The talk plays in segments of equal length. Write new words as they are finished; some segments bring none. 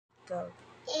Go.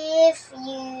 If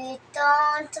you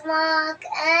don't walk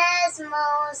as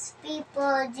most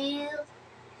people do,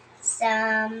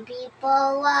 some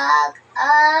people walk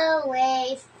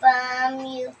away from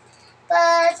you.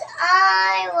 But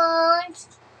I won't.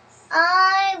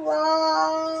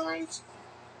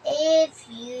 If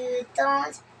you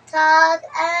don't talk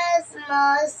as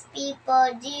most people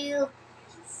do,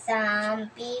 some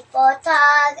people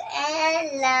talk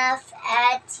and laugh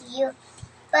at you.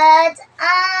 But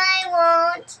I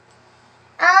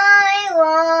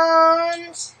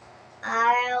won't.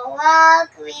 I'll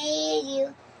walk with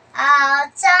you.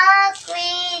 I'll talk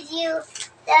with you.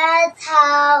 That's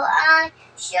how I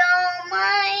show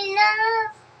my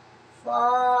love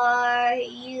for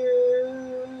you.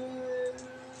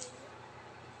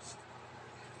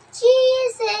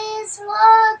 Jesus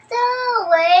walked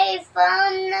away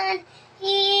from none.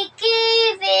 He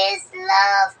gave his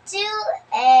love to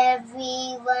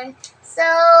everyone. So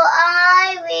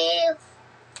I will.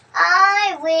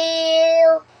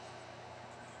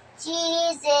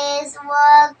 Jesus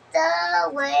walked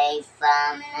away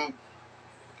from none.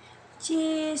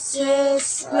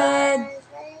 Jesus bled.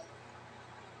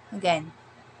 Again.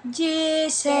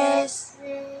 Jesus.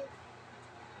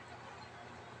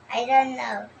 I don't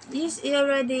know. This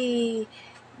already.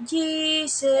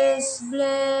 Jesus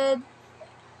bled.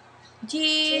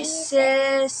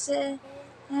 Jesus,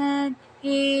 and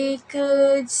he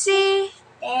could see.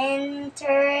 Then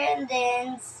turned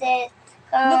and said,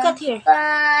 Look "Come at here.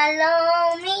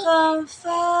 follow me, Come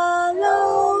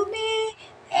follow me,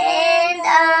 and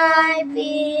I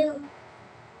will,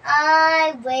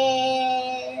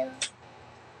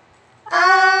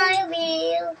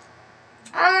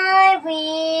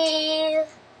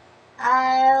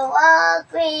 I'll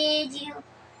walk with you,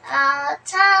 I'll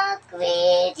talk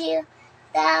with you.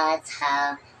 That's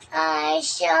how I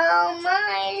show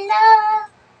my love.